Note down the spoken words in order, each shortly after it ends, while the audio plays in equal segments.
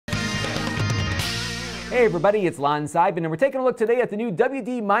Hey everybody, it's Lon.TV, and we're taking a look today at the new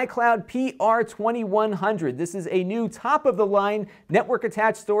WD MyCloud PR2100. This is a new top-of-the-line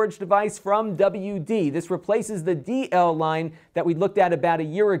network-attached storage device from WD. This replaces the DL line that we looked at about a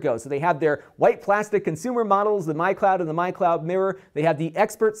year ago. So they have their white plastic consumer models, the MyCloud and the MyCloud Mirror. They have the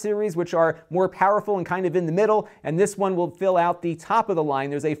Expert series, which are more powerful and kind of in the middle, and this one will fill out the top of the line.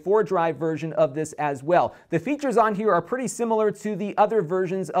 There's a 4-drive version of this as well. The features on here are pretty similar to the other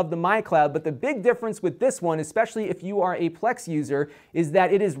versions of the MyCloud, but the big difference with this one, especially if you are a Plex user, is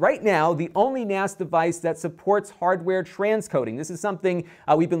that it is right now the only NAS device that supports hardware transcoding. This is something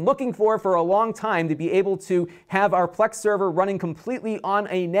we've been looking for a long time, to be able to have our Plex server running completely on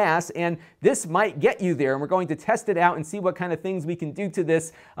a NAS, and this might get you there, and we're going to test it out and see what kind of things we can do to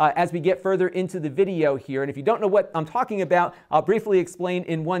this as we get further into the video here. And if you don't know what I'm talking about, I'll briefly explain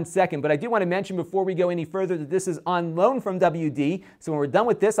in 1 second, but I do want to mention before we go any further that this is on loan from WD, so when we're done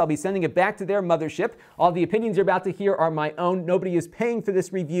with this, I'll be sending it back to their mothership. All the opinions you're about to hear are my own. Nobody is paying for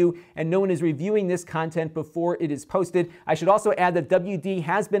this review, and no one is reviewing this content before it is posted. I should also add that WD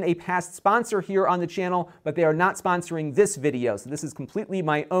has been a past sponsor here on the channel, but they are not sponsoring this video, so this is completely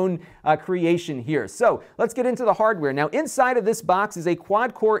my own creation here. So let's get into the hardware. Now, inside of this box is a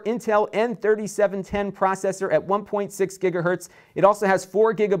quad-core Intel N3710 processor at 1.6 gigahertz. It also has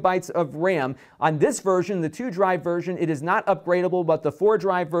 4 gigabytes of RAM. On this version, the 2-drive version, it is not upgradable, but the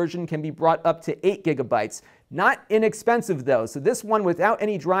 4-drive version can be brought up to 8 gigabytes. Not inexpensive though, so this one without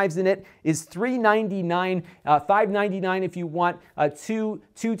any drives in it is $399, $599 if you want two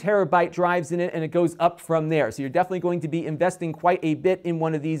terabyte drives in it, and it goes up from there. So you're definitely going to be investing quite a bit in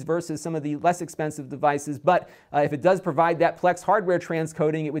one of these versus some of the less expensive devices, but if it does provide that Plex hardware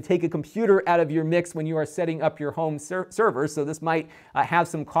transcoding, it would take a computer out of your mix when you are setting up your home server, so this might have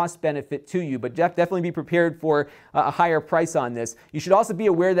some cost benefit to you, but definitely be prepared for a higher price on this. You should also be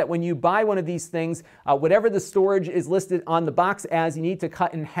aware that when you buy one of these things, whatever the storage is listed on the box as, you need to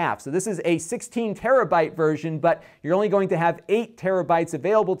cut in half. So this is a 16 terabyte version, but you're only going to have 8 terabytes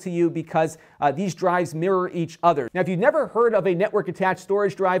available to you because these drives mirror each other. Now, if you've never heard of a network attached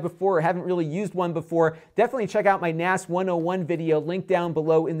storage drive before or haven't really used one before, definitely check out my NAS 101 video linked down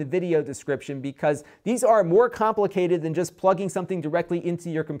below in the video description, because these are more complicated than just plugging something directly into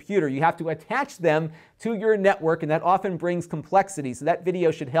your computer. You have to attach them to your network, and that often brings complexity. So that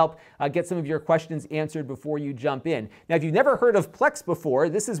video should help get some of your questions answered before you jump in. Now, if you've never heard of Plex before,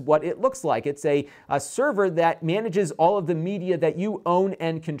 this is what it looks like. It's a server that manages all of the media that you own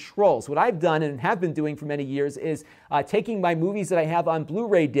and control. So what I've done and have been doing for many years is taking my movies that I have on Blu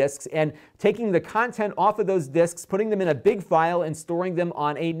Ray discs and taking the content off of those discs, putting them in a big file, and storing them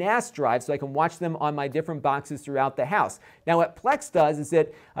on a NAS drive so I can watch them on my different boxes throughout the house. Now, what Plex does is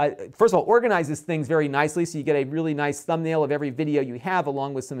it, first of all, organizes things very nicely, so you get a really nice thumbnail of every video you have,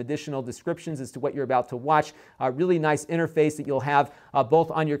 along with some additional descriptions as to what you're about to watch. A really nice interface that you'll have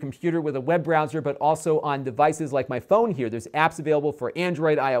both on your computer with a web browser, but also on devices like my phone here. There's apps available for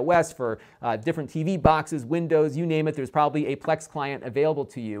Android, iOS, for different TV boxes, Windows, you name it. There's probably a Plex client available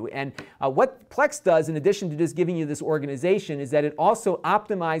to you. And what Plex does, in addition to just giving you this organization, is that it also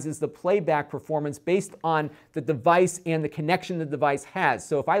optimizes the playback performance based on the device and the connection the device has.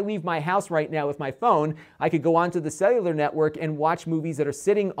 So if I leave my house right now with my phone, I could go onto the cellular network and watch movies that are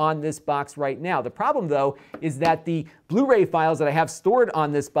sitting on this box right now. The problem, though, is that the Blu Ray files that I have stored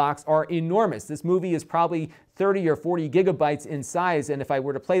on this box are enormous. This movie is probably 30 or 40 gigabytes in size, and if I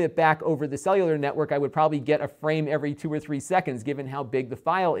were to play it back over the cellular network, I would probably get a frame every 2 or 3 seconds, given how big the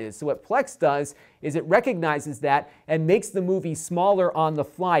file is. So what Plex does is it recognizes that and makes the movie smaller on the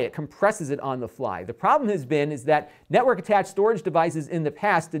fly. It compresses it on the fly. The problem has been is that network-attached storage devices in the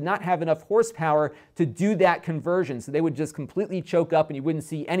past did not have enough horsepower to do that conversion, so they would just completely choke up and you wouldn't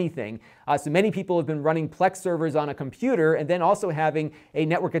see anything. So many people have been running Plex servers on a computer and then also having a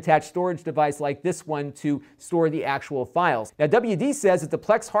network-attached storage device like this one to store the actual files. Now, WD says that the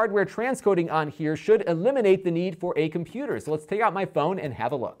Plex hardware transcoding on here should eliminate the need for a computer. So let's take out my phone and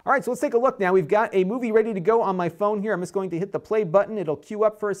have a look. All right, so let's take a look now. We've got a movie ready to go on my phone here. I'm just going to hit the play button. It'll queue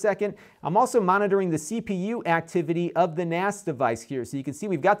up for a second. I'm also monitoring the CPU activity of the NAS device here. So you can see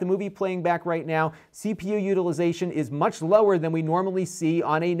we've got the movie playing back right now. CPU utilization is much lower than we normally see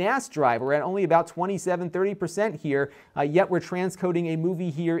on a NAS drive. We're at only about 27–30% here, yet we're transcoding a movie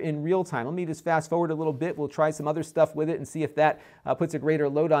here in real time. Let me just fast forward a little bit. We'll try some other stuff with it and see if that puts a greater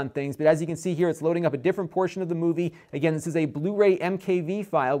load on things. But as you can see here, it's loading up a different portion of the movie. Again, this is a Blu Ray MKV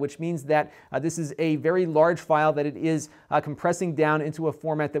file, which means that this is a very large file that it is compressing down into a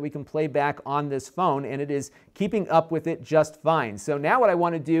format that we can play back on this phone, and it is keeping up with it just fine. So now what I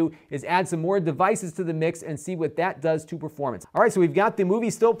want to do is add some more devices to the mix and see what that does to performance. All right, so we've got the movie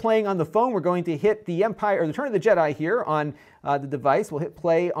still playing on the phone. We're going to hit the Return of the Jedi here on the device. We'll hit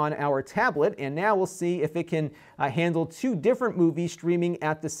play on our tablet, and now we'll see if it can handle two different movies streaming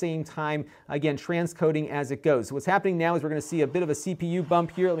at the same time. Again, transcoding as it goes. So what's happening now is we're going to see a bit of a CPU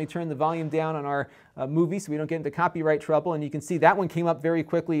bump here. Let me turn the volume down on our movie so we don't get into copyright trouble, and you can see that one came up very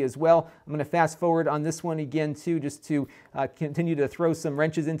quickly as well. I'm going to fast forward on this one again too, just to continue to throw some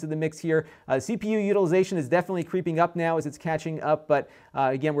wrenches into the mix here. CPU utilization is definitely creeping up now as it's catching up, but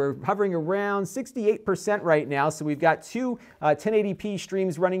again, we're hovering around 68% right now, so we've got two 1080p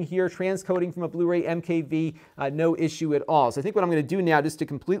streams running here, transcoding from a Blu Ray MKV, no issue at all. So I think what I'm going to do now, just to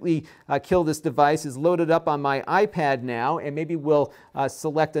completely kill this device, is load it up on my iPad now, and maybe we'll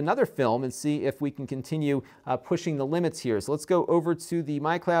select another film and see if we can continue pushing the limits here. So let's go over to the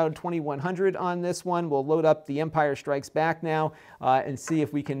PR2100 on this one. We'll load up The Empire Strikes Back now and see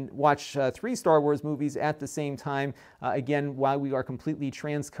if we can watch 3 Star Wars movies at the same time, again, while we are completely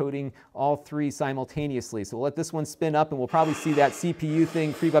transcoding all 3 simultaneously. So we'll let this one spin up, and we'll probably see that CPU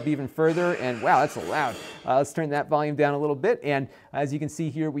thing creep up even further, and wow, that's so loud. Let's turn that volume down a little bit, and as you can see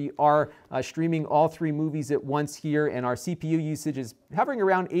here, we are streaming all 3 movies at once here, and our CPU usage is hovering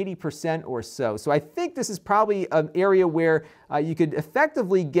around 80% or so. So I think this is probably an area where you could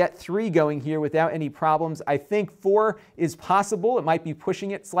effectively get 3 going here without any problems. I think 4 is possible. It might be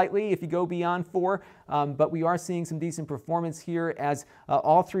pushing it slightly if you go beyond 4, but we are seeing some decent performance here as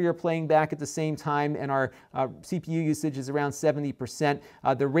all 3 are playing back at the same time, and our CPU usage is around 70%.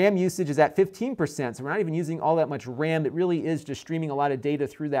 The RAM usage is at 15%, so we're not even using all that much RAM. It really is just streaming a lot of data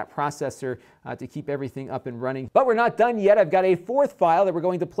through that processor to keep everything up and running. But we're not done yet. I've got a 4th file that we're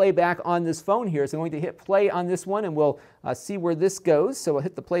going to play back on this phone here. So I'm going to hit play on this one, and we'll see where this goes. So we'll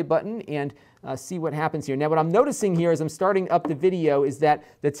hit the play button and see what happens here. Now what I'm noticing here as I'm starting up the video is that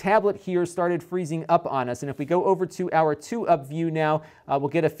the tablet here started freezing up on us, and if we go over to our 2-up view now, we'll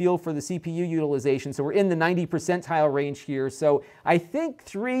get a feel for the CPU utilization. So we're in the 90 percentile range here, so I think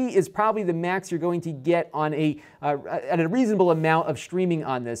 3 is probably the max you're going to get on at a reasonable amount of streaming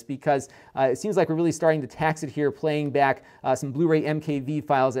on this, because it seems like we're really starting to tax it here, playing back some Blu Ray MKV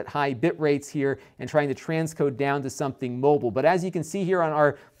files at high bit rates here and trying to transcode down to something mobile. But as you can see here on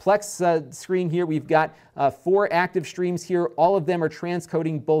our Plex screen here, we've got 4 active streams here. All of them are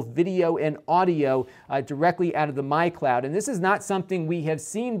transcoding both video and audio directly out of the MyCloud. And this is not something we have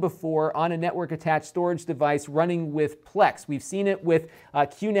seen before on a network-attached storage device running with Plex. We've seen it with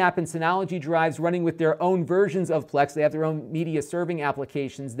QNAP and Synology drives running with their own versions of Plex. They have their own media serving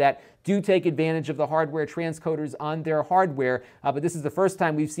applications that do take advantage of the hardware transcoders on their hardware, but this is the first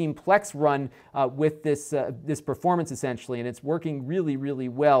time we've seen Plex run with this performance essentially, and it's working really, really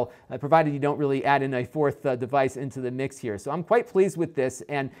well, provided you don't really add in a 4th device into the mix here. So I'm quite pleased with this,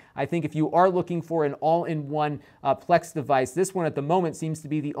 and I think if you are looking for an all-in-one Plex device, this one at the moment seems to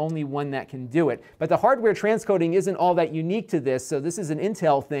be the only one that can do it. But the hardware transcoding isn't all that unique to this, so this is an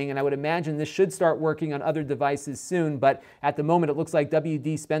Intel thing, and I would imagine this should start working on other devices soon, but at the moment it looks like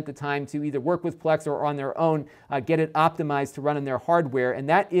WD spent the time to either work with Plex or on their own get it optimized to run on their hardware, and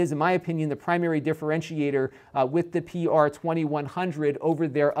that is, in my opinion, the primary differentiator with the PR2100 over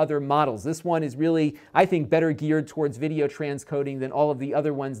their other models. This one is really, I think, better geared towards video transcoding than all of the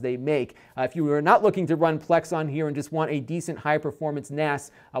other ones they make. If you are not looking to run Plex on here and just want a decent high-performance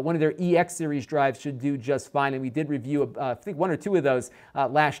NAS, one of their EX series drives should do just fine, and we did review, I think, 1 or 2 of those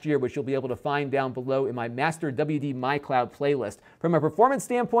last year, which you'll be able to find down below in my Master WD MyCloud playlist. From a performance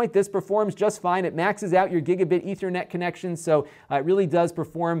standpoint, this performs just fine. It maxes out your gigabit Ethernet connection, so it really does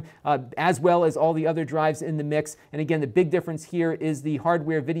perform as well as all the other drives in the mix. And again, the big difference here is the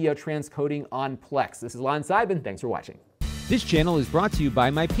hardware video transcoding on Plex. This is Lon.TV, and thanks for watching. This channel is brought to you by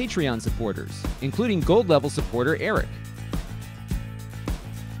my Patreon supporters, including gold level supporter Eric.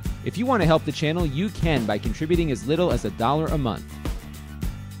 If you want to help the channel, you can by contributing as little as $1 a month.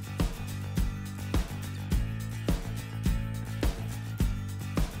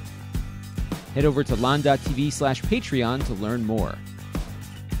 Head over to Lon.TV/Patreon to learn more.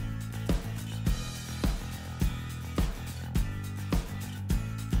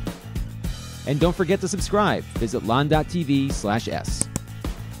 And don't forget to subscribe. Visit Lon.TV/S.